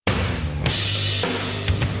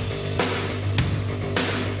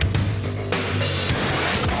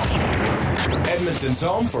Edmonton's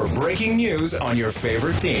home for breaking news on your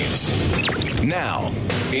favorite teams. Now,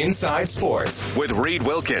 Inside Sports with Reed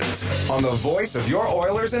Wilkins on the voice of your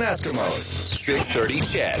Oilers and Eskimos, 630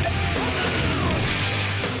 CHED.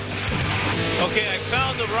 Okay, I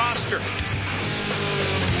found the roster.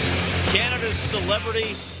 Canada's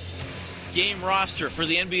celebrity game roster for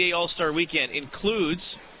the NBA All-Star Weekend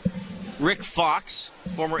includes Rick Fox,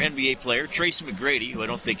 former NBA player, Tracy McGrady, who I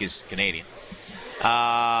don't think is Canadian.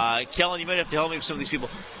 Kellen, you might have to help me with some of these people.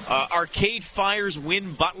 Arcade Fire's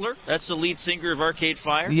Win Butler. That's the lead singer of Arcade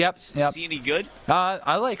Fire. Yep. Is he any good?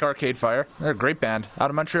 I like Arcade Fire. They're a great band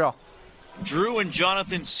out of Montreal. Drew and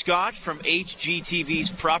Jonathan Scott from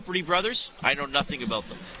HGTV's Property Brothers. I know nothing about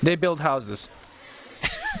them. They build houses.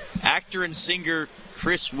 Actor and singer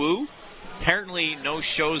Chris Wu. Apparently no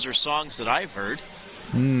shows or songs that I've heard.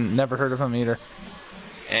 Never heard of him either.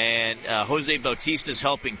 And Jose Bautista's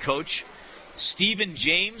helping coach. Stephen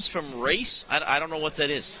James from Race. I don't know what that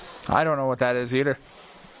is. I don't know what that is either.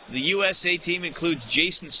 The USA team includes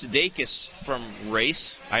Jason Sudeikis from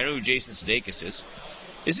Race. I know who Jason Sudeikis is.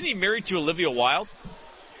 Isn't he married to Olivia Wilde?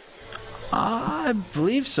 I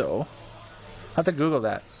believe so. I have to Google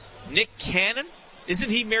that. Nick Cannon? Isn't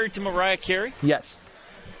he married to Mariah Carey? Yes.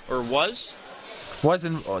 Or was? Was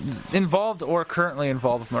involved or currently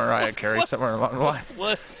involved with Mariah Carey somewhere along the line.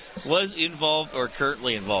 What? Was involved or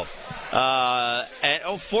currently involved.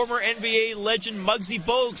 Former NBA legend Muggsy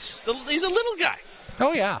Bogues. He's a little guy.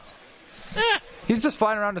 Oh, yeah. He's just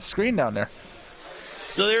flying around the screen down there.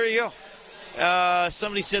 So there you go.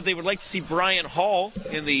 Somebody said they would like to see Brian Hall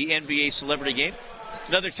in the NBA celebrity game.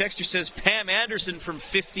 Another texter says Pam Anderson from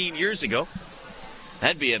 15 years ago.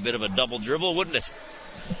 That'd be a bit of a double dribble, wouldn't it?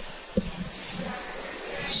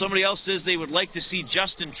 Somebody else says they would like to see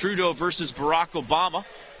Justin Trudeau versus Barack Obama.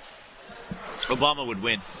 Obama would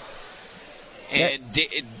win. And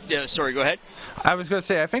sorry, go ahead. I was going to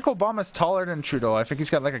say, I think Obama's taller than Trudeau. I think he's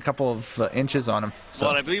got like a couple of inches on him. So.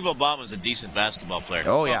 Well, I believe Obama's a decent basketball player.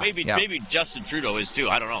 Oh, well, yeah. Maybe Justin Trudeau is too.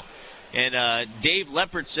 I don't know. And Dave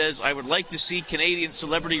Leppert says, I would like to see Canadian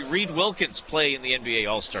celebrity Reed Wilkins play in the NBA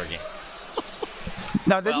All-Star game.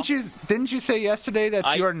 Now, didn't you say yesterday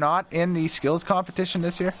that you are not in the skills competition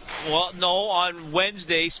this year? Well, no. On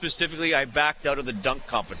Wednesday, specifically, I backed out of the dunk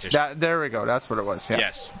competition. There we go. That's what it was. Yeah.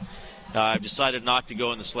 Yes. I've decided not to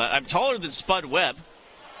go in the slam. I'm taller than Spud Webb,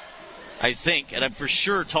 I think, and I'm for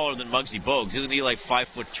sure taller than Muggsy Bogues. Isn't he like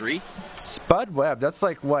 5'3"? Spud Webb, that's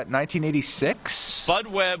like, what, 1986? Spud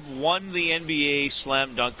Webb won the NBA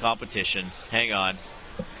slam dunk competition. Hang on.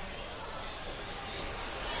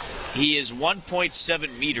 He is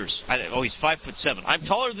 1.7 meters. He's 5'7". I'm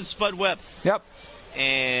taller than Spud Webb. Yep.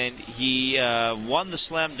 And he won the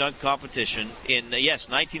slam dunk competition in,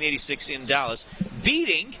 1986 in Dallas,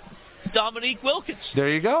 beating Dominique Wilkins. There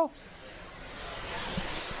you go.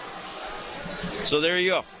 So there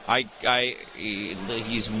you go.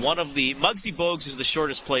 He's one of the Muggsy Bogues is the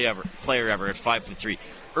shortest player ever at 5'3".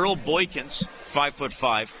 Earl Boykins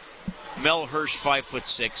 5'5". Mel Hirsch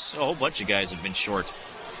 5'6". A whole bunch of guys have been short.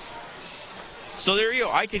 So there you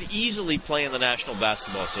go. I could easily play in the National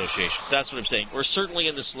Basketball Association. That's what I'm saying. Or certainly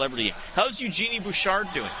in the celebrity game. How's Eugenie Bouchard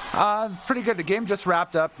doing? Pretty good. The game just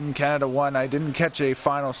wrapped up and Canada won. I didn't catch a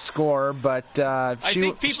final score, but I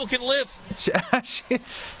think people can live.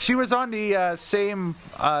 She was on the same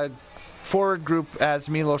forward group as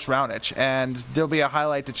Milos Raonic, and there'll be a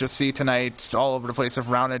highlight that you'll see tonight all over the place of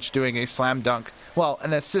Raonic doing a slam dunk. Well,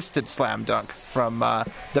 an assisted slam dunk from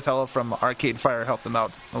the fellow from Arcade Fire helped him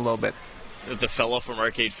out a little bit. The fellow from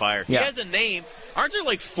Arcade Fire. Yeah. He has a name. Aren't there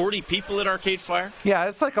like 40 people at Arcade Fire? Yeah,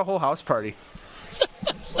 it's like a whole house party.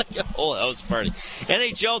 It's like a whole house party.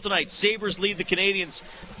 NHL tonight. Sabres lead the Canadians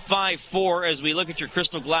 5-4 as we look at your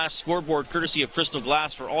Crystal Glass scoreboard, courtesy of Crystal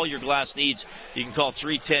Glass for all your glass needs. You can call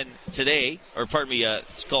 310 today, or pardon me,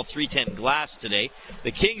 it's called 310 Glass today. The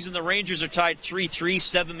Kings and the Rangers are tied 3-3,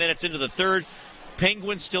 7 minutes into the third.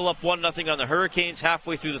 Penguins still up 1-0 on the Hurricanes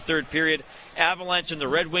halfway through the third period. Avalanche and the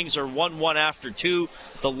Red Wings are 1-1 after 2.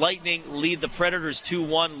 The Lightning lead the Predators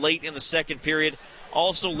 2-1 late in the second period.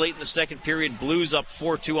 Also late in the second period, Blues up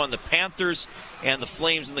 4-2 on the Panthers, and the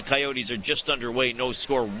Flames and the Coyotes are just underway, no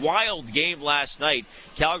score. Wild game last night.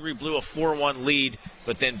 Calgary blew a 4-1 lead,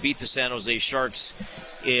 but then beat the San Jose Sharks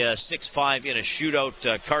 6-5 in a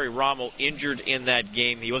shootout. Kari Ramo injured in that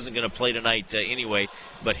game. He wasn't going to play tonight anyway,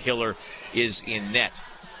 but Hiller is in net.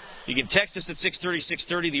 You can text us at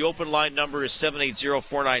 630-630. The open line number is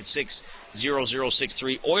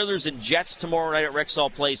 780-496-0063. Oilers and Jets tomorrow night at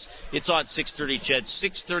Rexall Place. It's on 630 CHED.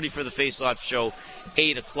 6:30 for the face-off show.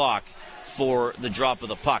 8 o'clock for the drop of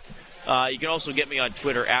the puck. You can also get me on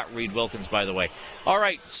Twitter at Reed Wilkins, by the way. All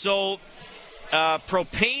right, so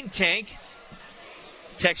Propane Tank,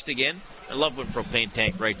 text again. I love when Propane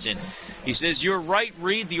Tank writes in. He says, "You're right,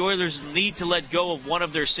 Reed. The Oilers need to let go of one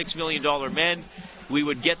of their $6 million men. We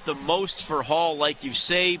would get the most for Hall, like you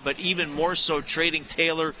say, but even more so, trading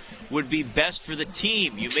Taylor would be best for the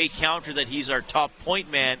team. You may counter that he's our top point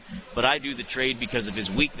man, but I do the trade because of his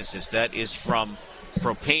weaknesses." That is from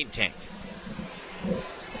Propane Tank.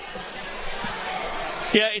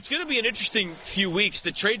 Yeah, it's going to be an interesting few weeks.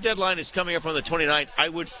 The trade deadline is coming up on the 29th. I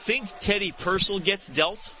would think Teddy Purcell gets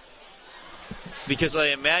dealt, because I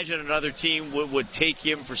imagine another team would take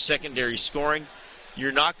him for secondary scoring.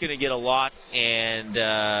 You're not going to get a lot, and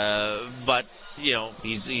but you know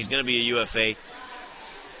he's going to be a UFA.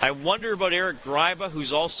 I wonder about Eric Gryba,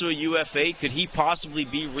 who's also a UFA. Could he possibly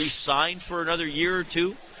be re-signed for another year or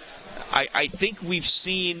two? I think we've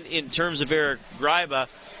seen in terms of Eric Gryba,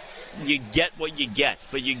 you get what you get,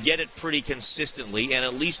 but you get it pretty consistently, and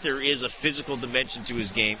at least there is a physical dimension to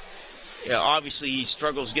his game. Obviously, he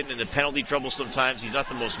struggles getting into penalty trouble sometimes. He's not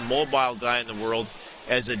the most mobile guy in the world.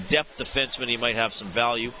 As a depth defenseman, he might have some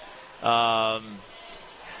value. And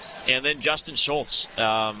then Justin Schultz.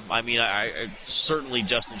 I certainly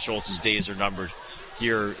Justin Schultz's days are numbered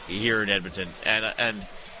here in Edmonton, and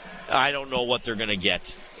I don't know what they're going to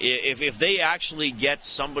get. If they actually get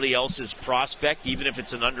somebody else's prospect, even if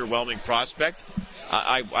it's an underwhelming prospect,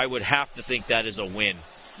 I would have to think that is a win,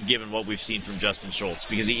 given what we've seen from Justin Schultz,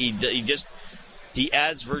 because he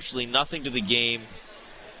adds virtually nothing to the game.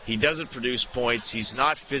 He doesn't produce points. He's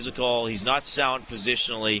not physical. He's not sound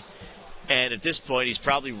positionally. And at this point, he's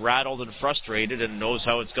probably rattled and frustrated and knows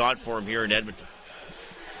how it's gone for him here in Edmonton.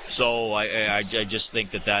 So I just think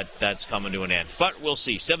that's coming to an end. But we'll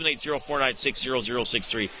see.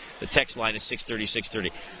 780-496-0063. The text line is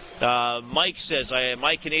 630-630. Mike says,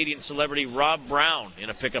 my Canadian celebrity, Rob Brown, in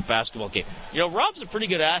a pickup basketball game. You know, Rob's a pretty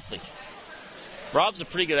good athlete.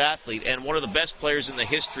 And one of the best players in the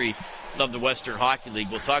history of the Western Hockey League.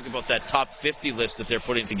 We'll talk about that top 50 list that they're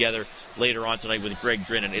putting together later on tonight with Greg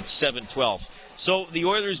Drinnan. It's 7-12. So the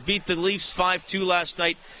Oilers beat the Leafs 5-2 last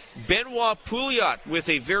night. Benoit Pouliot with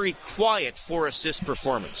a very quiet 4-assist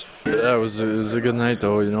performance. Yeah, it was a good night,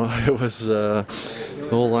 though. You know, it was the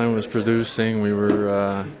whole line was producing. We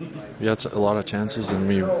had a lot of chances, and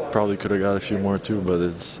we probably could have got a few more too. But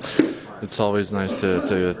it's always nice to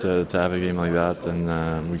have a game like that,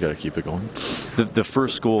 and we got to keep it going. The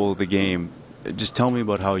first goal of the game, just tell me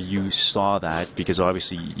about how you saw that, because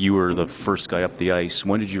obviously you were the first guy up the ice.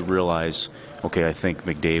 When did you realize, okay, I think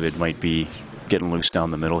McDavid might be getting loose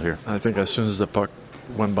down the middle here? I think as soon as the puck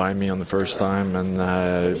went by me on the first time, and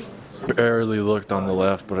I barely looked on the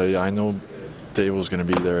left, but I know Dave was going to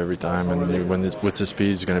be there every time, and with his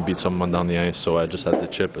speed, he's going to beat someone down the ice, so I just had to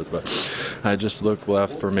chip it. But I just looked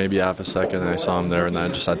left for maybe half a second, and I saw him there, and I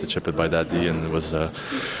just had to chip it by that D, and it was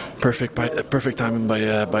perfect timing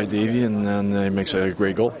by Davey, and then he makes a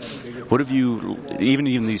great goal. What have you, even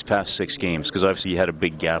these past 6 games, because obviously you had a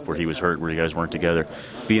big gap where he was hurt, where you guys weren't together,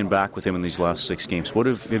 being back with him in these last 6 games,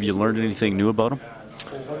 have you learned anything new about him?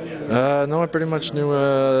 No, I pretty much knew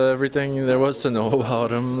everything there was to know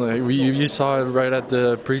about him. You saw it right at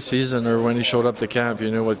the preseason, or when he showed up to camp.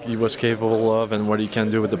 You knew what he was capable of and what he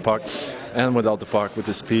can do with the puck and without the puck with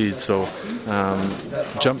his speed. So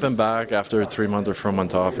jumping back after 3 months or 4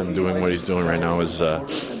 months off and doing what he's doing right now is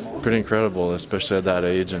pretty incredible, especially at that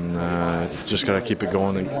age. And just got to keep it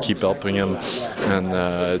going and keep helping him. And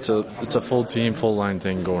it's a full team, full line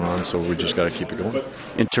thing going on, so we just got to keep it going.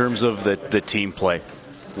 In terms of the team play,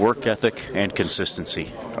 work ethic and consistency,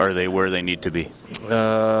 are they where they need to be?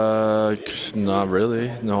 Not really,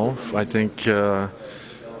 no. I think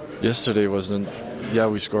yesterday wasn't... Yeah,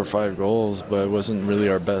 we scored 5 goals, but it wasn't really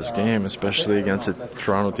our best game, especially against a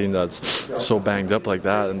Toronto team that's so banged up like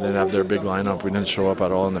that, and didn't have their big lineup. We didn't show up at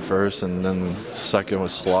all in the first, and then second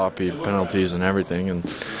was sloppy, penalties and everything, and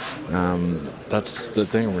that's the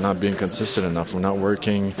thing. We're not being consistent enough. We're not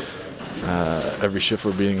working. Every shift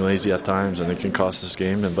we're being lazy at times, and it can cost us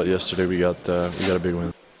game. But yesterday we got a big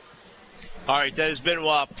win. All right, that has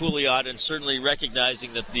Benoit Pouliot, and certainly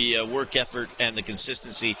recognizing that the work effort and the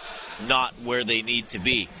consistency not where they need to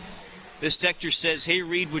be. This texter says, "Hey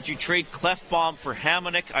Reed, would you trade Klefbom for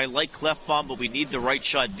Hamonic? I like Klefbom, but we need the right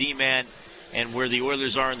shot D-man. And where the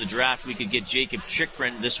Oilers are in the draft, we could get Jacob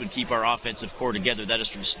Chychrun. This would keep our offensive core together." That is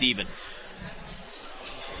from Steven.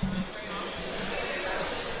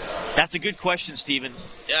 That's a good question, Stephen.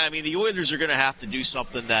 I mean, the Oilers are going to have to do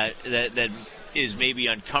something that is maybe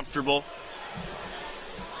uncomfortable.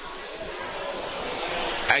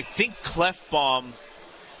 I think Klefbom,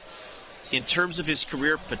 in terms of his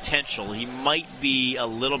career potential, he might be a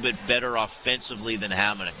little bit better offensively than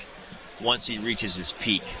Hamonic. once he reaches his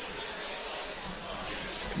peak.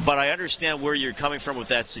 But I understand where you're coming from with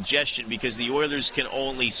that suggestion, because the Oilers can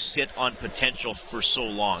only sit on potential for so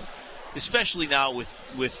long, especially now with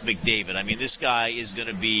McDavid. I mean, this guy is going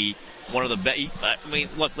to be one of the best. I mean,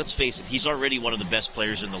 look, let's face it, he's already one of the best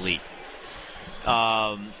players in the league.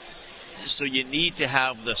 So you need to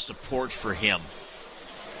have the support for him.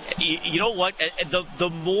 You know what? The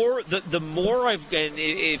more I've, and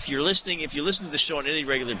if you're listening to the show on any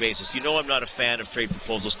regular basis, you know I'm not a fan of trade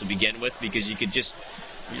proposals to begin with, because you're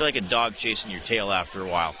like a dog chasing your tail after a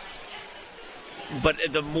while. But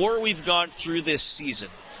the more we've gone through this season,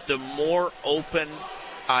 the more open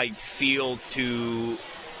I feel to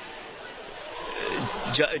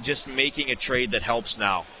just making a trade that helps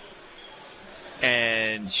now.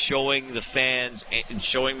 And showing the fans and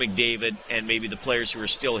showing McDavid and maybe the players who are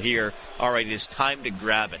still here, all right, it is time to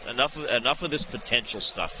grab it. Enough of this potential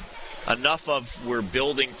stuff. Enough of we're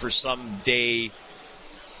building for some day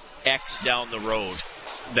X down the road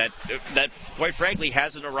that quite frankly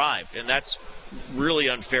hasn't arrived, and that's really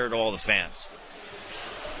unfair to all the fans.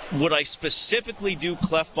 Would I specifically do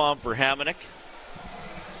Klefbom for Hamonic?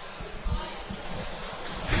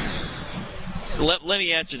 Let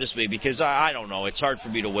me answer this way, because I don't know. It's hard for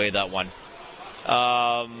me to weigh that one.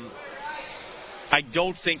 I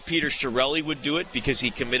don't think Peter Chiarelli would do it, because he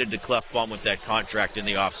committed to Klefbom with that contract in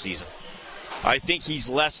the offseason. I think he's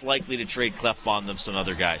less likely to trade Klefbom than some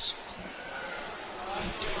other guys.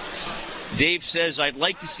 Dave says, I'd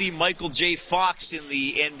like to see Michael J. Fox in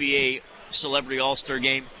the NBA Celebrity All-Star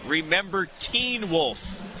Game. Remember Teen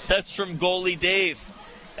Wolf? That's from goalie Dave.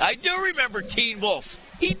 I do remember Teen Wolf.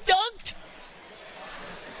 He dunked.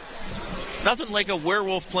 Nothing like a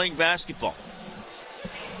werewolf playing basketball.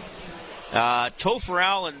 Topher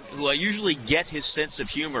Allen, who I usually get his sense of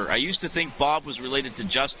humor. I used to think Bob was related to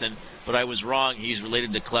Justin, but I was wrong. He's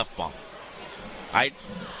related to Klefbom.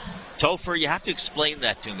 Topher, you have to explain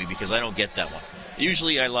that to me, because I don't get that one.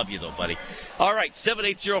 Usually I love you, though, buddy. All right,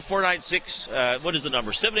 780-496, what is the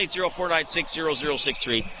number?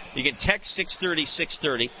 780-496-0063. You can text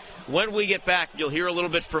 630-630. When we get back, you'll hear a little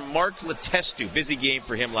bit from Mark Letestu. Busy game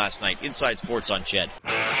for him last night. Inside Sports on Ched.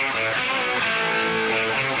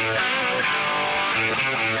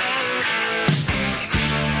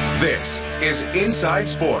 This is Inside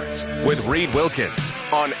Sports with Reed Wilkins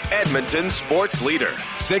on Edmonton Sports Leader,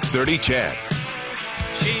 630 Ched.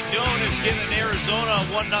 Shane Doan has given Arizona a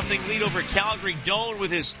 1-0 lead over Calgary. Doan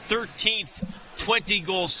with his 13th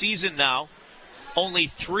 20-goal season now. Only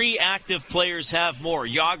 3 active players have more.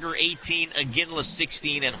 Yager 18, Iginla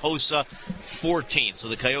 16, and Hossa 14. So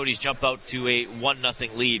the Coyotes jump out to a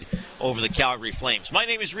 1-0 lead over the Calgary Flames. My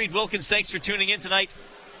name is Reed Wilkins. Thanks for tuning in tonight.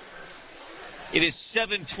 It is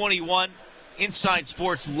 7:21. Inside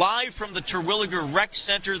Sports, live from the Terwilliger Rec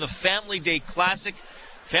Center, the Family Day Classic.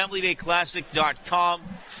 FamilyDayClassic.com.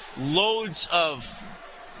 Loads of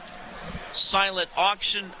silent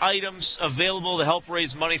auction items available to help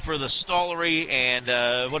raise money for the Stollery.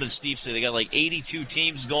 And what did Steve say? They got like 82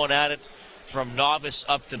 teams going at it, from novice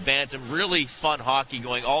up to bantam. Really fun hockey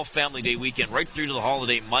going all Family Day weekend, right through to the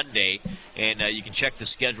holiday Monday. And you can check the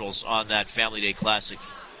schedules on that Family Day Classic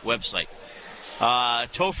website.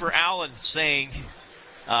 Topher Allen saying,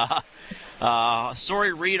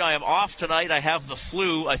 sorry, Reed, I am off tonight. I have the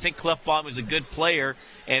flu. I think Klefbom is a good player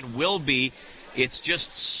and will be. It's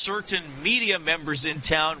just certain media members in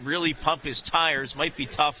town really pump his tires. Might be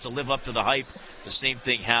tough to live up to the hype. The same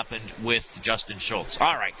thing happened with Justin Schultz.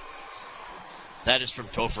 All right. That is from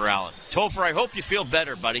Topher Allen. Topher, I hope you feel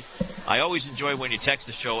better, buddy. I always enjoy when you text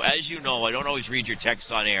the show. As you know, I don't always read your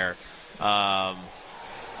texts on air.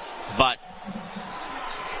 But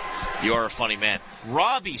you're a funny man.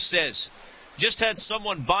 Robbie says, just had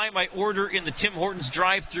someone buy my order in the Tim Hortons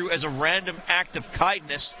drive-thru as a random act of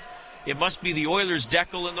kindness. It must be the Oilers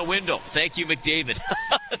decal in the window. Thank you, McDavid.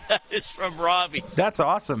 That is from Robbie. That's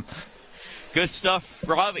awesome. Good stuff,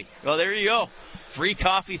 Robbie. Well, there you go. Free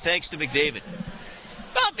coffee thanks to McDavid.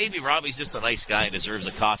 Well, maybe Robbie's just a nice guy and deserves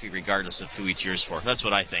a coffee regardless of who he cheers for. That's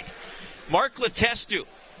what I think. Mark Letestu.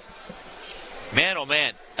 Man, oh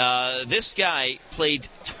man. This guy played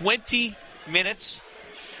 20 minutes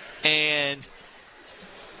and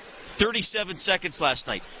 37 seconds last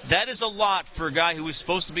night. That is a lot for a guy who was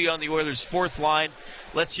supposed to be on the Oilers' fourth line.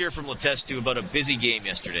 Let's hear from Letestu about a busy game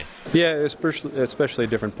yesterday. Yeah, especially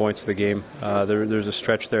different points of the game. There's a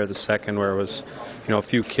stretch there, the second, where it was, a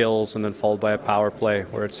few kills and then followed by a power play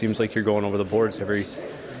where it seems like you're going over the boards every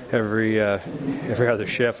other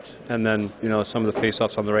shift. And then, some of the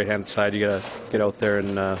face-offs on the right-hand side, you got to get out there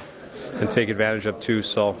and take advantage of too.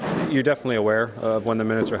 So you're definitely aware of when the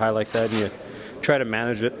minutes are high like that, and you try to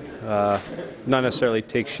manage it. Not necessarily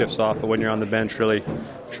take shifts off, but when you're on the bench, really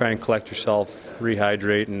try and collect yourself,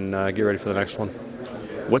 rehydrate, and get ready for the next one.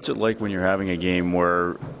 What's it like when you're having a game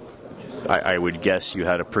where I would guess you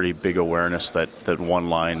had a pretty big awareness that one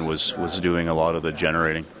line was doing a lot of the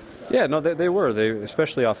generating? Yeah, no, they were. They,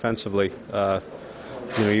 especially offensively.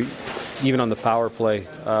 Even on the power play,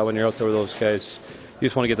 when you're out there with those guys, you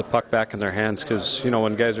just want to get the puck back in their hands because,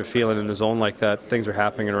 when guys are feeling in the zone like that, things are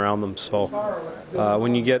happening around them. So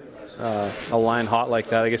when you get a line hot like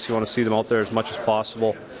that, I guess you want to see them out there as much as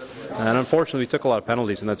possible. And unfortunately, we took a lot of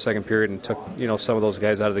penalties in that second period and took, some of those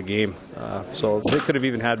guys out of the game. So they could have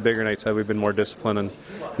even had bigger nights had we been more disciplined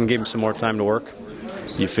and gave them some more time to work.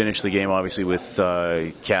 You finished the game, obviously, with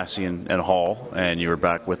Cassian and Hall, and you were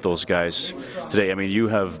back with those guys today. I mean, you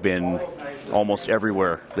have been almost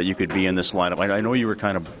everywhere that you could be in this lineup. I know you were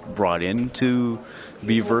kind of brought in to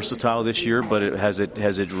be versatile this year, but has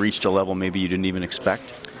it reached a level maybe you didn't even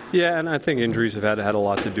expect? Yeah, and I think injuries have had a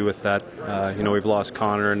lot to do with that. We've lost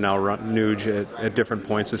Connor and now Nuge at different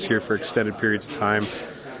points this year for extended periods of time.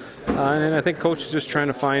 And I think coach is just trying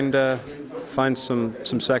to find some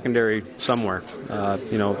secondary somewhere.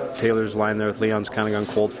 Taylor's line there with Leon's kind of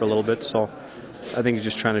gone cold for a little bit, so I think he's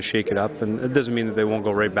just trying to shake it up. And it doesn't mean that they won't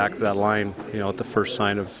go right back to that line, at the first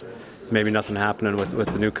sign of maybe nothing happening with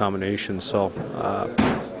the new combination. So,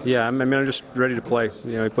 I'm just ready to play.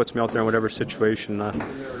 He puts me out there in whatever situation.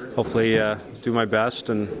 Hopefully do my best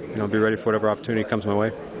and, be ready for whatever opportunity comes my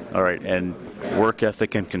way. All right, and work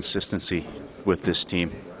ethic and consistency with this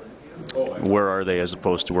team. Where are they as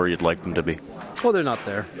opposed to where you'd like them to be? Well, they're not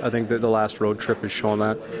there. I think that the last road trip has shown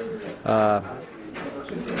that.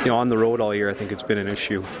 On the road all year, I think it's been an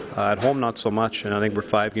issue. At home, not so much, and I think we're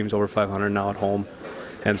 5 games over 500 now at home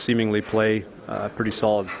and seemingly play pretty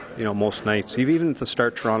solid, most nights. Even to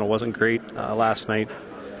start, Toronto wasn't great last night.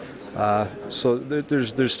 So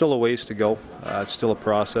there's still a ways to go. It's still a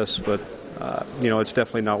process, but, it's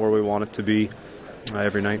definitely not where we want it to be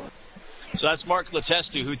every night. So that's Mark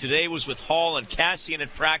Letestu, who today was with Hall and Cassian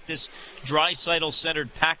at practice. Draisaitl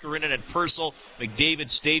centered Pakarinen and Purcell. McDavid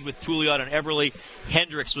stayed with Pouliot and Eberle.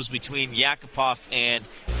 Hendricks was between Yakupov and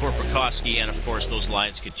Korpikoski. And, of course, those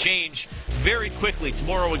lines could change very quickly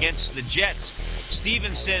tomorrow against the Jets.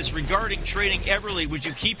 Steven says, regarding trading Eberle, would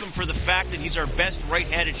you keep him for the fact that he's our best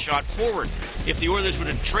right-handed shot forward? If the Oilers were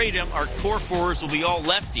to trade him, our core forwards will be all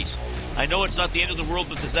lefties. I know it's not the end of the world,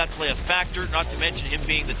 but does that play a factor? Not to mention him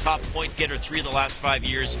being the top point getter 3 of the last 5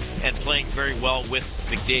 years and playing very well with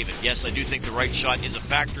McDavid. Yes, I do think the right shot is a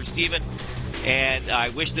factor, Steven. And I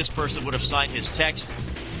wish this person would have signed his text,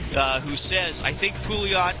 who says, I think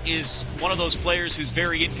Pouliot is one of those players who's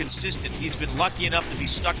very inconsistent. He's been lucky enough to be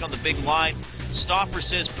stuck on the big line. Stauffer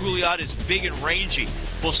says Pouliot is big and rangy.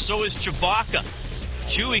 Well, so is Chewbacca.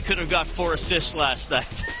 Chewie could have got 4 assists last night.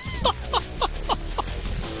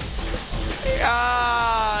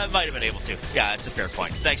 Might have been able to. Yeah, it's a fair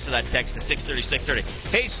point. Thanks for that text to 630.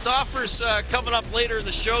 Hey, Stauffer's coming up later in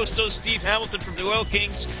the show. So Steve Hamilton from the Oil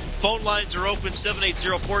Kings. Phone lines are open,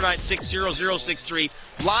 780-496-0063.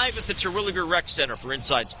 Live at the Terwilliger Rec Center for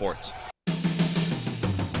Inside Sports.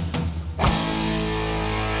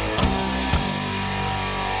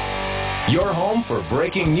 Your home for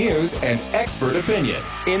breaking news and expert opinion.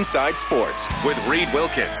 Inside Sports with Reed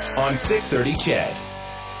Wilkins on 630 CHED.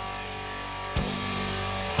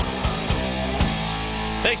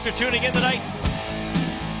 Thanks for tuning in tonight.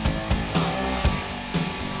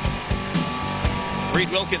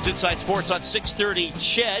 Reed Wilkins, Inside Sports on 630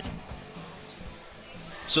 CHED.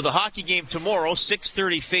 So the hockey game tomorrow,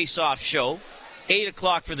 6:30 face-off show. 8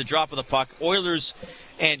 o'clock for the drop of the puck. Oilers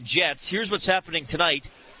and Jets. Here's what's happening tonight.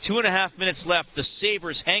 2.5 minutes left. The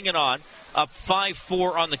Sabres hanging on, up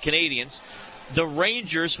 5-4 on the Canadiens. The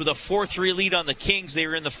Rangers with a 4-3 lead on the Kings. They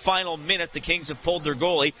are in the final minute. The Kings have pulled their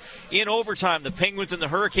goalie. In overtime, the Penguins and the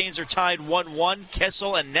Hurricanes are tied 1-1.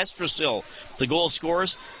 Kessel and Nestrasil, the goal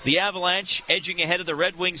scorers. The Avalanche edging ahead of the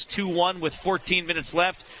Red Wings 2-1 with 14 minutes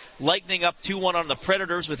left. Lightning up 2-1 on the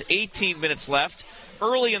Predators with 18 minutes left.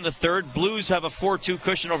 Early in the third, Blues have a 4-2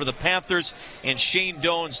 cushion over the Panthers, and Shane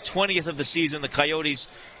Doan's 20th of the season. The Coyotes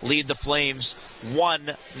lead the Flames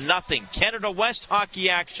 1-0. Canada West hockey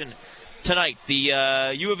action tonight.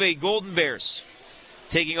 The U of A Golden Bears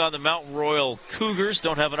taking on the Mountain Royal Cougars.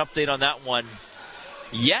 Don't have an update on that one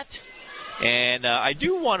yet. And I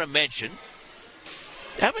do want to mention,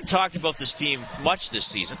 I haven't talked about this team much this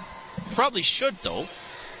season. Probably should, though.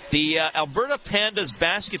 The Alberta Pandas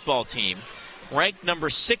basketball team ranked number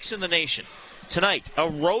 6 in the nation. tonight, a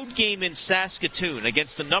road game in Saskatoon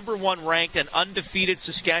against the number 1 ranked and undefeated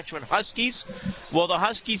Saskatchewan Huskies. Well, the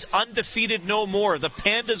Huskies undefeated no more. The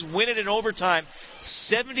Pandas win it in overtime,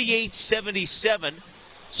 78-77.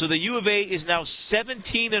 So the U of A is now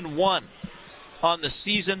 17-1 on the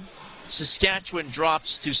season. Saskatchewan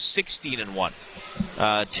drops to 16-1.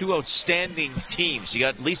 Two outstanding teams. You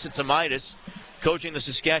got Lisa Tomaitis coaching the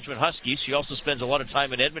Saskatchewan Huskies. She also spends a lot of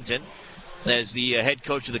time in Edmonton as the head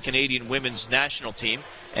coach of the Canadian women's national team.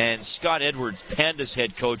 And Scott Edwards, Pandas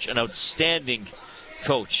head coach, an outstanding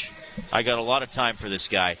coach. I got a lot of time for this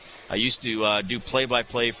guy. I used to do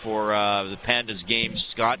play-by-play for the Pandas games.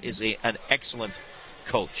 Scott is an excellent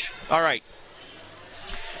coach. All right.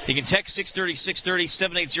 You can text 630-630,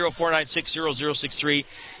 780-496-0063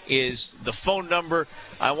 is the phone number.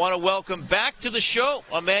 I want to welcome back to the show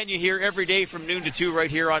a man you hear every day from noon to 2 right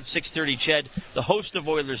here on 630 CHED, the host of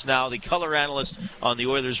Oilers Now, the color analyst on the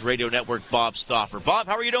Oilers radio network, Bob Stauffer. Bob,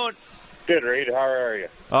 how are you doing? Good, Reed. How are you?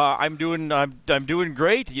 I'm doing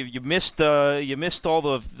great. You missed all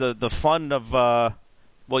the fun of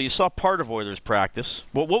well, you saw part of Oilers practice.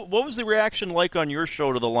 What was the reaction like on your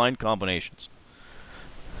show to the line combinations?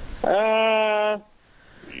 I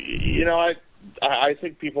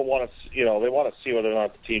think people want to, they want to see whether or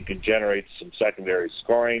not the team can generate some secondary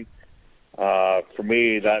scoring. For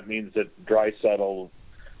me, that means that Draisaitl,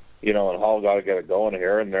 and Hall got to get it going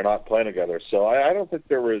here, and they're not playing together. So I don't think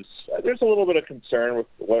there's a little bit of concern with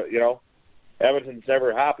what, Edmonton's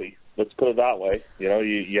never happy. Let's put it that way.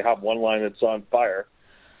 You have one line that's on fire,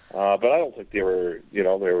 but I don't think they were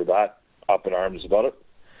that up in arms about it.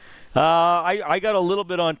 I got a little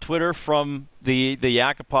bit on Twitter from the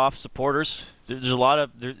Yakupov supporters. There's a lot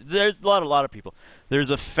of people. There's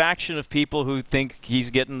a faction of people who think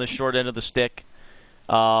he's getting the short end of the stick.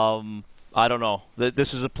 I don't know.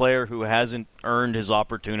 This is a player who hasn't earned his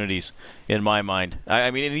opportunities in my mind. I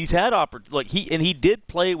mean, and he's had he did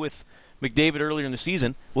play with McDavid earlier in the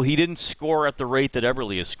season. Well, he didn't score at the rate that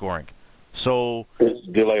Eberle is scoring. So,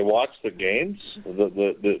 do they watch the games?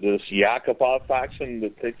 This Yakupov faction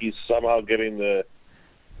that think he's somehow getting the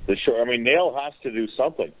short. I mean, Nail has to do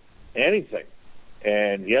something, anything,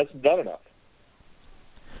 and he hasn't done enough.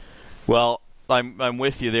 Well, I'm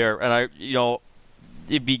with you there, and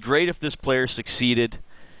it'd be great if this player succeeded.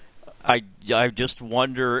 I just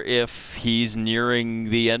wonder if he's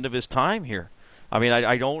nearing the end of his time here. I mean,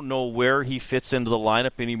 I don't know where he fits into the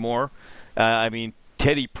lineup anymore.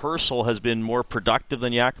 Teddy Purcell has been more productive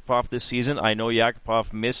than Yakupov this season. I know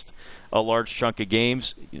Yakupov missed a large chunk of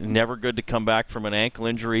games. Never good to come back from an ankle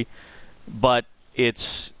injury. But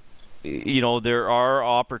it's, there are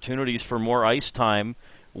opportunities for more ice time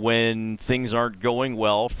when things aren't going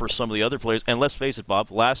well for some of the other players. And let's face it, Bob,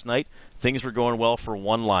 last night things were going well for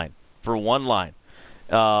one line.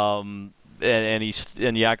 And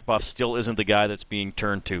Yakupov still isn't the guy that's being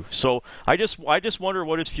turned to. So I just wonder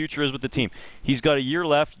what his future is with the team. He's got a year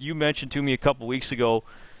left. You mentioned to me a couple weeks ago,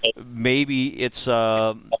 maybe it's he's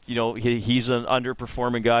an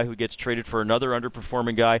underperforming guy who gets traded for another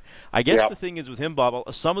underperforming guy. I guess The thing is with him,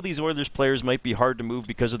 Bob, some of these Oilers players might be hard to move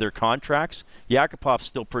because of their contracts. Yakupov's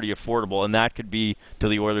still pretty affordable, and that could be to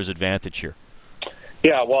the Oilers' advantage here.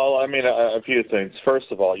 Yeah, well, a few things.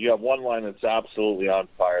 First of all, you have one line that's absolutely on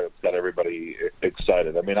fire that's got everybody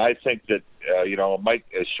excited. I think that,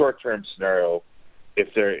 a short-term scenario,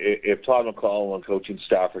 if Todd McCall and coaching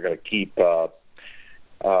staff are going to keep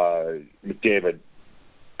McDavid,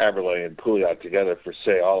 Eberle, and Pouliot together for,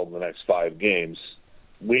 say, all of the next 5 games,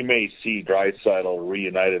 we may see Draisaitl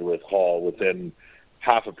reunited with Hall within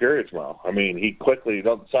half a period tomorrow. He quickly,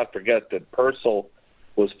 let's not forget that Purcell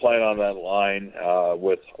was playing on that line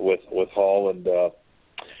with Hall, and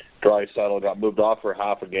Draisaitl got moved off for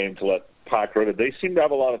half a game to let Pac Rinnan. They seem to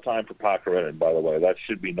have a lot of time for Pac Rinnan, by the way. That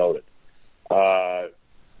should be noted. But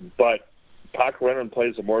Pac Rinnan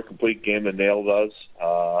plays a more complete game than Nail does,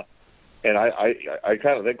 and I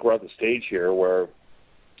kind of think we're at the stage here where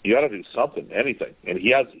you got to do something, anything, and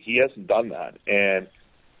he hasn't done that, and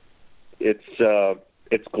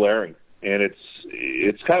it's glaring. And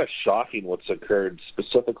it's kind of shocking what's occurred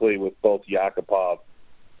specifically with both Yakupov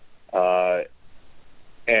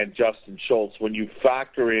and Justin Schultz. When you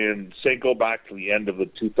factor in, say, go back to the end of the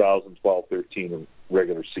 2012-13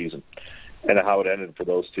 regular season and how it ended for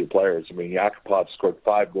those two players. Yakupov scored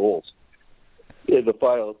 5 goals in the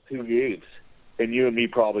final 2 games. And you and me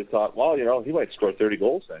probably thought, well, he might score 30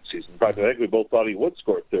 goals next season. In fact, I think we both thought he would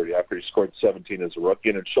score 30 after he scored 17 as a rookie.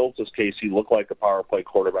 And in Schultz's case, he looked like a power play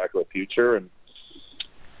quarterback of the future. And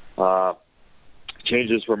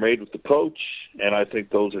changes were made with the coach. And I think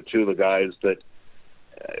those are two of the guys that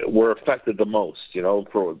were affected the most.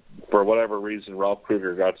 For whatever reason, Ralph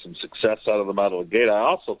Kruger got some success out of them out of the gate. I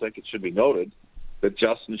also think it should be noted that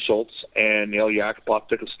Justin Schultz and Neil Yakupov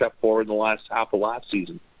took a step forward in the last half of last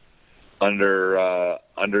season under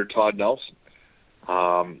Todd Nelson.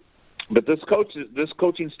 But this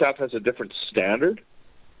coaching staff has a different standard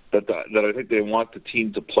that I think they want the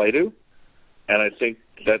team to play to, and I think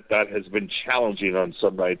that has been challenging on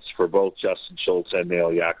some nights for both Justin Schultz and Neil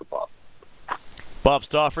Yakupov. Bob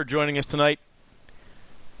Stauffer joining us tonight.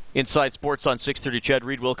 Inside Sports on 630. Chad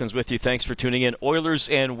Reed Wilkins with you. Thanks for tuning in. Oilers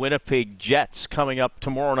and Winnipeg Jets coming up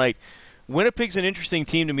tomorrow night. Winnipeg's an interesting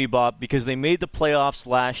team to me, Bob, because they made the playoffs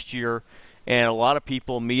last year, and a lot of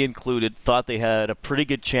people, me included, thought they had a pretty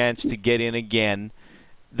good chance to get in again.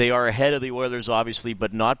 They are ahead of the Oilers, obviously,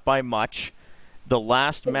 but not by much. The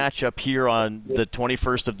last matchup here on the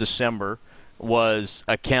 21st of December was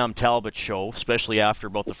a Cam Talbot show, especially after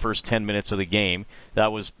about the first 10 minutes of the game.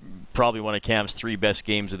 That was probably one of Cam's 3 best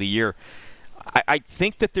games of the year. I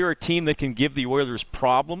think that they're a team that can give the Oilers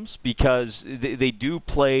problems because they do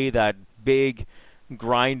play that big,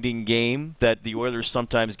 grinding game that the Oilers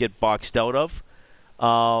sometimes get boxed out of.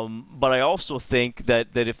 But I also think that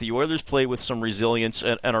if the Oilers play with some resilience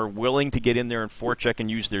and are willing to get in there and forecheck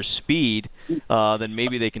and use their speed, then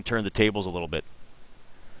maybe they can turn the tables a little bit.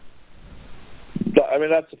 I mean,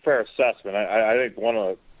 that's a fair assessment. I think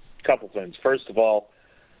a couple things. First of all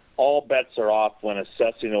bets are off when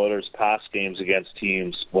assessing the Oilers' past games against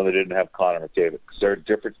teams when they didn't have Connor McDavid, because they're a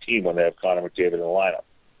different team when they have Connor McDavid in the lineup.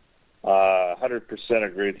 100%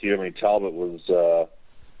 agree with you. I mean, Talbot was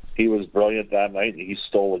he was brilliant that night. He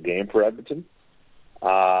stole a game for Edmonton.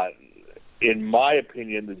 In my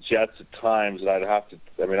opinion, the Jets at times, and I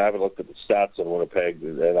haven't looked at the stats on Winnipeg,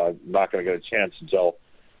 and I'm not going to get a chance until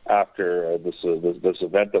after this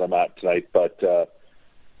event that I'm at tonight. But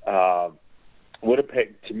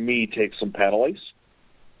Winnipeg, to me, takes some penalties,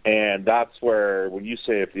 and that's where, when you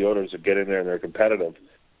say if the Oilers are getting there and they're competitive,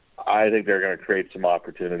 I think they're going to create some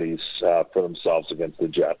opportunities for themselves against the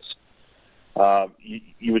Jets.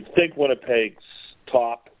 You would think Winnipeg's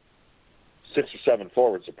top 6 or 7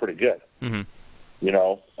 forwards are pretty good. Mm-hmm.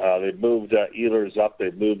 They've moved Ehlers up.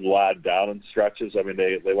 They've moved Ladd down in stretches. I mean,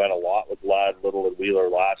 they went a lot with Ladd, Little, and Wheeler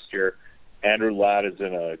last year. Andrew Ladd is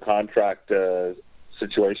in a contract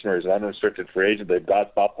situation where he's an unrestricted free agent. They've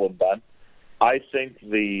got Bufflin done. I think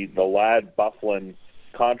the Ladd-Bufflin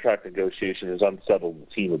contract negotiation has unsettled the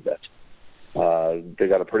team a bit. They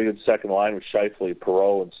got a pretty good second line with Scheifele,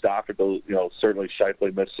 Perreault, and Stauffer. Certainly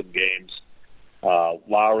Scheifele missed some games.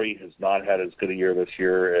 Lowry has not had as good a year this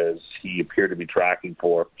year as he appeared to be tracking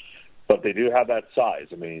for, but they do have that size.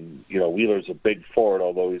 I mean, Wheeler's a big forward,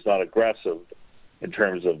 although he's not aggressive in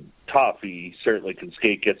terms of tough. He certainly can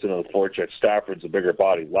skate, gets into the forecheck. Stafford's a bigger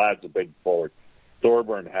body. Ladd's a big forward.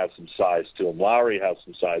 Thorburn has some size to him. Lowry has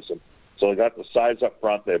some size to him. So they got the size up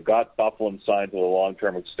front. They've got Bufflin signed to a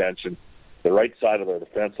long-term extension. The right side of their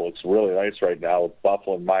defense looks really nice right now with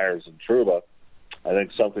Bufflin, Myers, and Trouba. I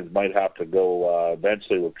think something might have to go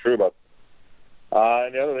eventually with Trouba.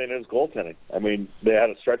 And the other thing is goaltending. I mean, they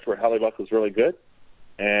had a stretch where Hellebuck was really good,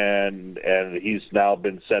 and he's now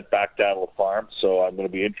been sent back down to the farm. So I'm going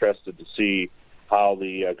to be interested to see how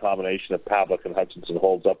the combination of Pavlik and Hutchinson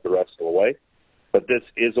holds up the rest of the way. But this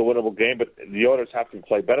is a winnable game. But the Oilers have to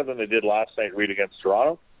play better than they did last night, Reed, against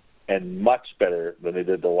Toronto, and much better than they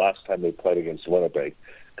did the last time they played against Winnipeg,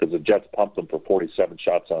 because the Jets pumped them for 47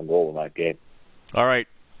 shots on goal in that game. All right.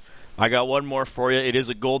 I got one more for you. It is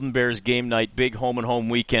a Golden Bears game night, big home-and-home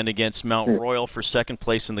weekend against Mount Royal for second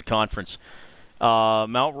place in the conference.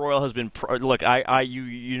 Mount Royal has been look.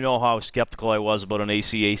 You know how skeptical I was about an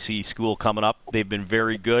ACAC school coming up. They've been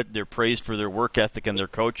very good. They're praised for their work ethic and their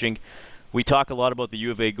coaching. We talk a lot about the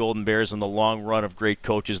U of A Golden Bears and the long run of great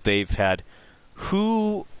coaches they've had.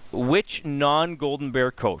 Which non-Golden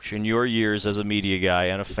Bear coach in your years as a media guy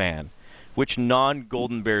and a fan, which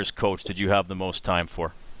non-Golden Bears coach did you have the most time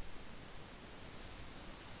for?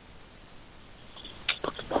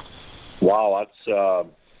 Wow, that's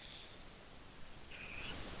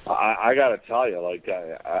I got to tell you,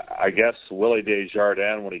 I guess Willie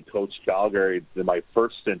Desjardins, when he coached Calgary in my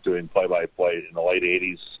first stint doing play-by-play in the late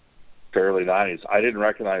 80s to early 90s, I didn't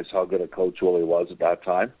recognize how good a coach Willie was at that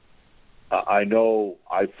time. I know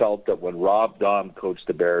I felt that when Rob Dahm coached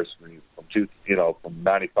the Bears from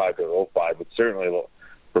 95 to 05, but certainly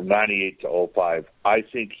from 98 to 05, I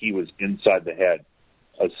think he was inside the head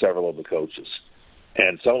of several of the coaches.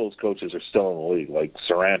 And some of those coaches are still in the league, like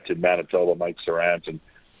Sarant in Manitoba, Mike Sarant and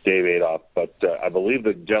Dave Adolph. But I believe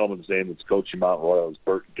the gentleman's name that's coaching Mount Royal is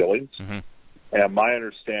Bert Gillings. Mm-hmm. And my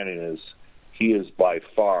understanding is he is by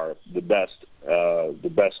far the best the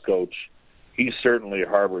best coach, he certainly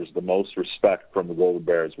harbors the most respect from the Golden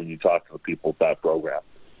Bears when you talk to the people at that program.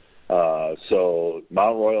 So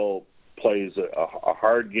Mount Royal plays a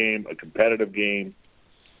hard game, a competitive game,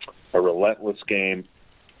 a relentless game,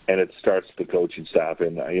 and it starts with the coaching staff.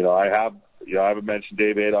 And I haven't mentioned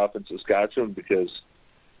Dave Adolph in Saskatchewan because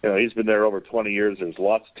he's been there over 20 years. There's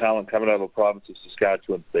lots of talent coming out of the province of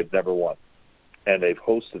Saskatchewan. They've never won, and they've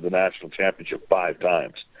hosted the national championship 5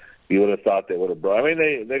 times. You would have thought they would have. I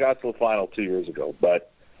mean, they got to the final 2 years ago,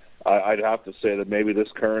 but I'd have to say that maybe this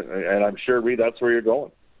current, and I'm sure, Reed, that's where you're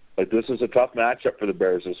going. Like, this is a tough matchup for the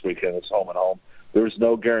Bears this weekend. It's home and home. There's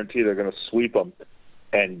no guarantee they're going to sweep them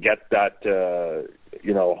and get that,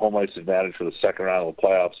 home ice advantage for the second round of the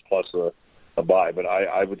playoffs plus a bye. But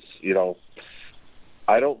I would,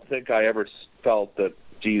 I don't think I ever felt that,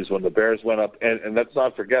 geez, when the Bears went up, and let's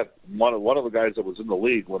not forget, one of the guys that was in the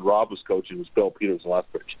league when Rob was coaching was Bill Peters in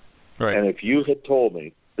Lethbridge. Right. And if you had told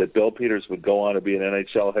me that Bill Peters would go on to be an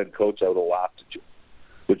NHL head coach, I would have laughed at you.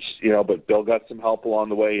 But Bill got some help along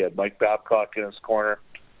the way. He had Mike Babcock in his corner.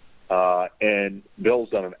 And Bill's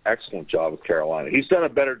done an excellent job with Carolina. He's done a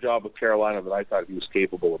better job with Carolina than I thought he was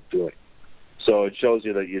capable of doing. So it shows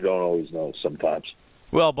you that you don't always know sometimes.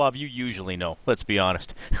 Well, Bob, you usually know. Let's be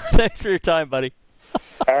honest. Thanks for your time, buddy.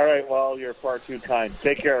 All right, well, you're far too kind.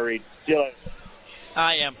 Take care, Reed. See you later.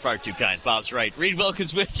 I am far too kind. Bob's right. Reed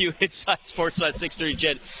Wilkins with you inside Sports on 630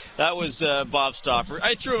 Jed. That was Bob Stauffer.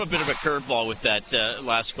 I threw him a bit of a curveball with that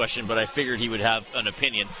last question, but I figured he would have an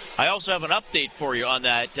opinion. I also have an update for you on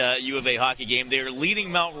that U of A hockey game. They're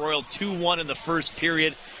leading Mount Royal 2-1 in the first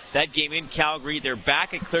period. That game in Calgary. They're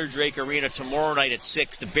back at Clare Drake Arena tomorrow night at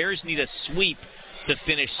 6. The Bears need a sweep to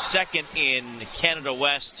finish second in Canada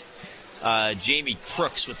West. Jamie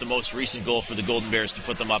Crooks with the most recent goal for the Golden Bears to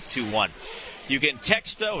put them up 2-1. You can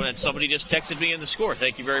text, and somebody just texted me in the score.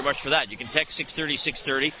 Thank you very much for that. You can text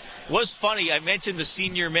 630-630. It was funny. I mentioned the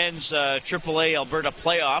senior men's AAA Alberta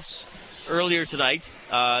playoffs earlier tonight.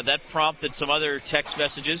 That prompted some other text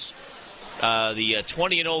messages. The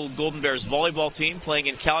 20-0 Golden Bears volleyball team playing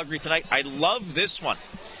in Calgary tonight. I love this one.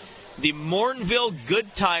 The Morinville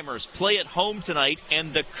Good Timers play at home tonight,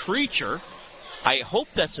 and the Creature, I hope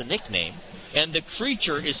that's a nickname, and the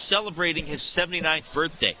Creature is celebrating his 79th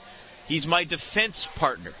birthday. He's my defense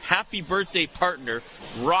partner. Happy birthday, partner.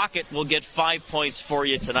 Rocket will get 5 points for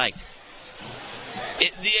you tonight.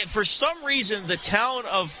 For some reason, the town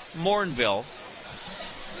of Morinville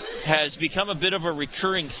has become a bit of a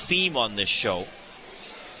recurring theme on this show.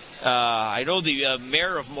 I know the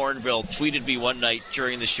mayor of Morinville tweeted me one night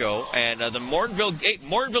during the show, and the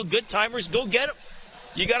Morinville Good Timers, go get him.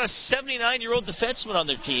 You got a 79-year-old defenseman on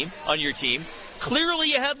your team.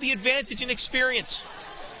 Clearly, you have the advantage in experience.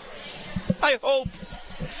 I hope.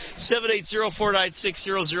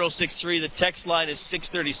 780-496-0063. The text line is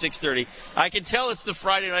 630-630. I can tell it's the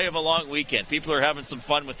Friday night of a long weekend. People are having some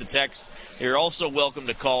fun with the texts. You're also welcome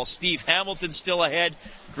to call. Steve Hamilton's still ahead.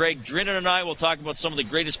 Greg Drinnan and I will talk about some of the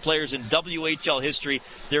greatest players in WHL history.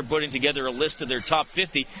 They're putting together a list of their top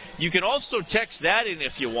 50. You can also text that in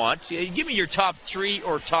if you want. Give me your top 3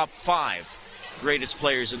 or top 5 greatest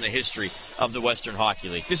players in the history of the Western Hockey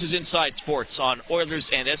League. This is Inside Sports on Oilers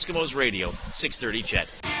and Eskimos Radio, 630 Chet.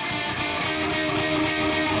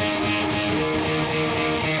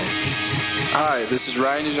 Hi, this is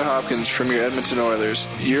Ryan Nugent-Hopkins from your Edmonton Oilers.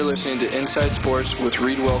 You're listening to Inside Sports with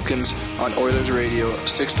Reed Wilkins on Oilers Radio,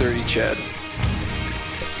 630 Chet.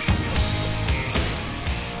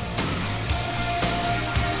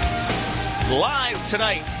 Live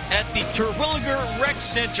tonight at the Terwilliger Rec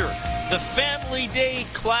Center, the Family Day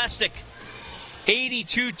Classic.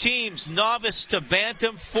 82 teams, novice to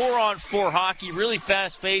bantam, 4-on-4 hockey, really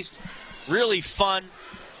fast-paced, really fun.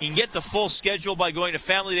 You can get the full schedule by going to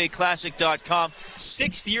FamilyDayClassic.com.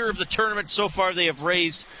 6th year of the tournament. So far, they have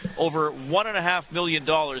raised over $1.5 million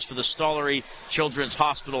for the Stollery Children's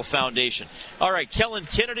Hospital Foundation. All right, Kellen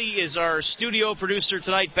Kennedy is our studio producer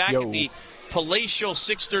tonight, back at the palatial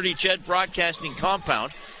 630 Ched Broadcasting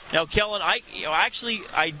compound. Now, Kellen,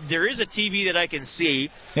 there is a TV that I can see.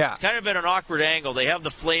 Yeah. It's kind of at an awkward angle. They have the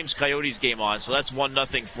Flames-Coyotes game on, so that's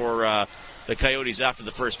 1-0 for the Coyotes after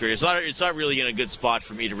the first period. It's not really in a good spot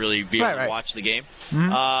for me to really be able to watch the game.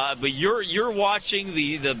 Mm-hmm. But you're watching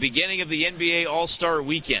the beginning of the NBA All-Star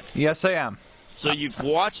Weekend. Yes, I am. So you've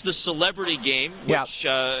watched the celebrity game, which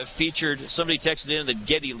featured, somebody texted in that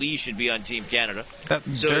Geddy Lee should be on Team Canada.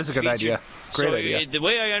 There's a good idea. Great idea. The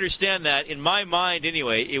way I understand that, in my mind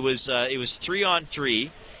anyway, it was 3-on-3,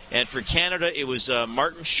 and for Canada it was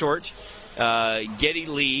Martin Short, Geddy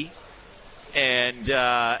Lee, and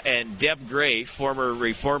Deb Gray, former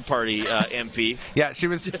Reform Party MP. Yeah, she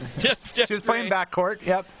was she was playing backcourt.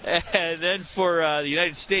 Yep. And then for the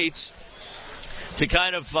United States, to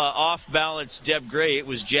kind of off-balance Deb Gray, it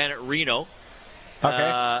was Janet Reno.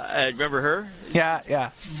 Okay. Remember her? Yeah.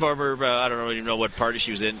 Former, I don't even know what party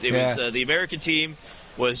she was in. It was the American team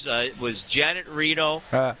was Janet Reno,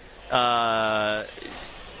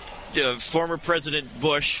 former President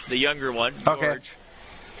Bush, the younger one, George. Okay.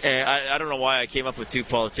 And I don't know why I came up with two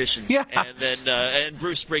politicians. Yeah. And then and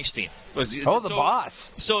Bruce Springsteen was the boss.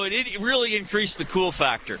 So it really increased the cool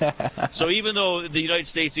factor. So even though the United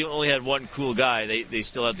States only had one cool guy, they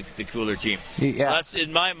still had the cooler team. Yeah. So that's,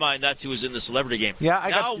 in my mind, that's who was in the celebrity game.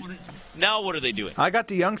 Yeah. Now what are they doing? I got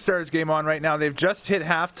the Young Stars game on right now. They've just hit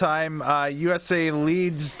halftime. USA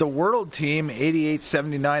leads the world team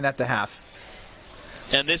 88-79 at the half.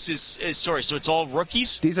 And this is so it's all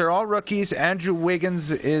rookies? These are all rookies. Andrew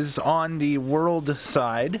Wiggins is on the world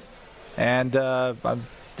side. And I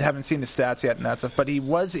haven't seen the stats yet and that stuff. But he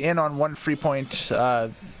was in on one free-point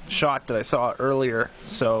shot that I saw earlier.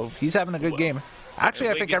 So he's having a good game. Actually,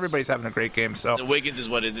 I think everybody's having a great game. So Wiggins is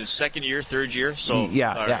what, is his second year, third year? So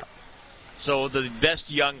yeah. Right. So the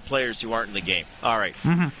best young players who aren't in the game. All right.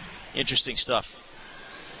 Mm-hmm. Interesting stuff.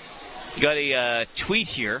 You got a tweet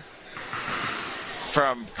here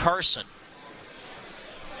from Carson,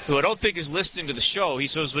 who I don't think is listening to the show. He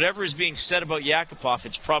says, whatever is being said about Yakupov,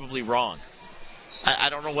 it's probably wrong. I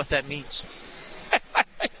don't know what that means.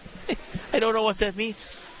 I don't know what that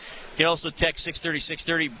means. You can also text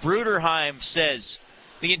 630-630. Bruderheim says,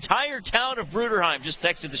 the entire town of Bruderheim just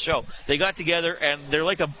texted the show. They got together, and they're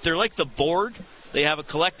like the Borg. They have a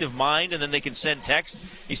collective mind, and then they can send texts.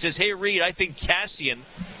 He says, hey, Reed, I think Cassian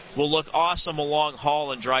will look awesome along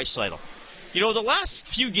Hall and Draisaitl. You know, the last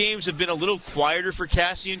few games have been a little quieter for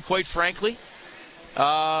Cassian, quite frankly.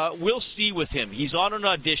 We'll see with him. He's on an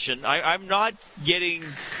audition. I'm not getting...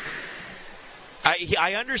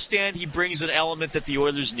 I understand he brings an element that the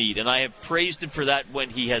Oilers need, and I have praised him for that when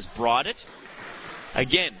he has brought it.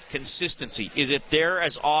 Again, consistency. Is it there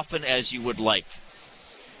as often as you would like?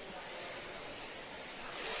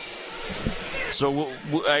 So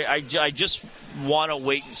I just want to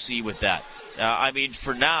wait and see with that. I mean,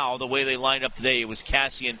 for now, the way they lined up today, it was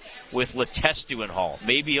Cassian with Letestu and Hall.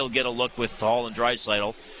 Maybe he'll get a look with Hall and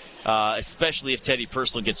Draisaitl, especially if Teddy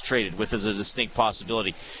Purcell gets traded, with as a distinct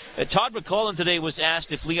possibility. Todd McCullough today was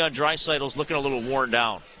asked if Leon Draisaitl's looking a little worn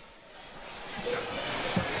down.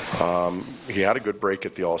 He had a good break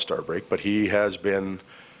at the All-Star break, but he has been,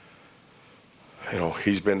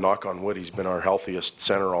 he's been, knock on wood, he's been our healthiest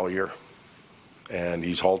center all year. And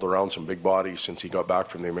he's hauled around some big bodies since he got back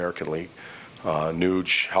from the American League.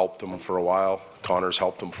 Nuge helped him for a while. Connor's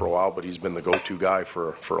helped him for a while, but he's been the go-to guy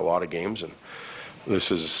for a lot of games. And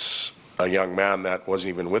this is a young man that wasn't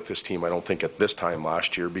even with this team, I don't think, at this time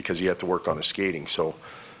last year because he had to work on his skating. So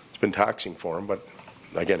it's been taxing for him, but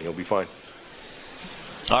again, he'll be fine.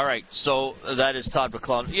 All right, so that is Todd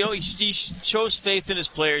McClellan. He shows faith in his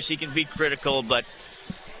players. He can be critical, but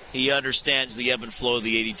he understands the ebb and flow of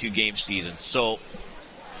the 82-game season. So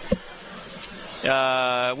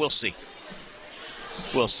we'll see.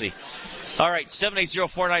 We'll see. All right,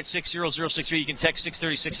 780-496-0063. You can text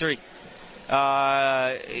 630-630.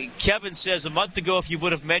 Kevin says, a month ago, if you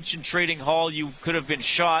would have mentioned trading Hall, you could have been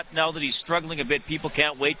shot. Now that he's struggling a bit, people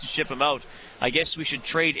can't wait to ship him out. I guess we should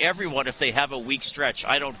trade everyone if they have a weak stretch.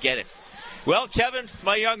 I don't get it. Well, Kevin,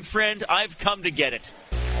 my young friend, I've come to get it.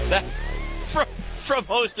 From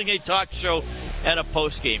hosting a talk show and a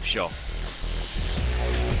post-game show.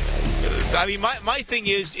 I mean, my thing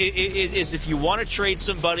is if you want to trade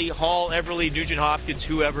somebody, Hall, Everly, Nugent-Hopkins,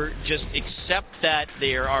 whoever, just accept that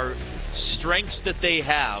there are strengths that they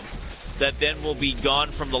have that then will be gone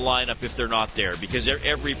from the lineup if they're not there, because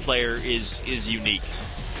every player is unique.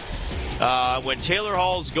 When Taylor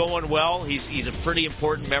Hall's going well, he's a pretty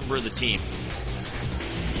important member of the team.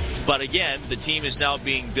 But again, the team is now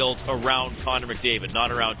being built around Connor McDavid,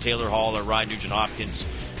 not around Taylor Hall or Ryan Nugent-Hopkins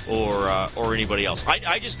or anybody else.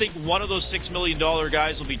 I just think one of those $6 million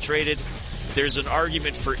guys will be traded. There's an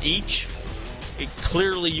argument for each.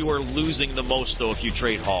 Clearly, you are losing the most, though, if you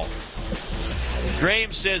trade Hall.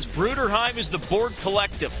 Graham says, Bruderheim is the Borg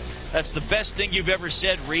Collective. That's the best thing you've ever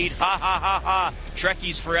said, Reed. Ha, ha, ha, ha.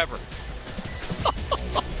 Trekkies forever.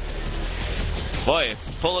 Boy,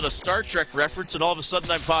 pull out a Star Trek reference and all of a sudden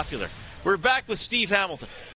I'm popular. We're back with Steve Hamilton.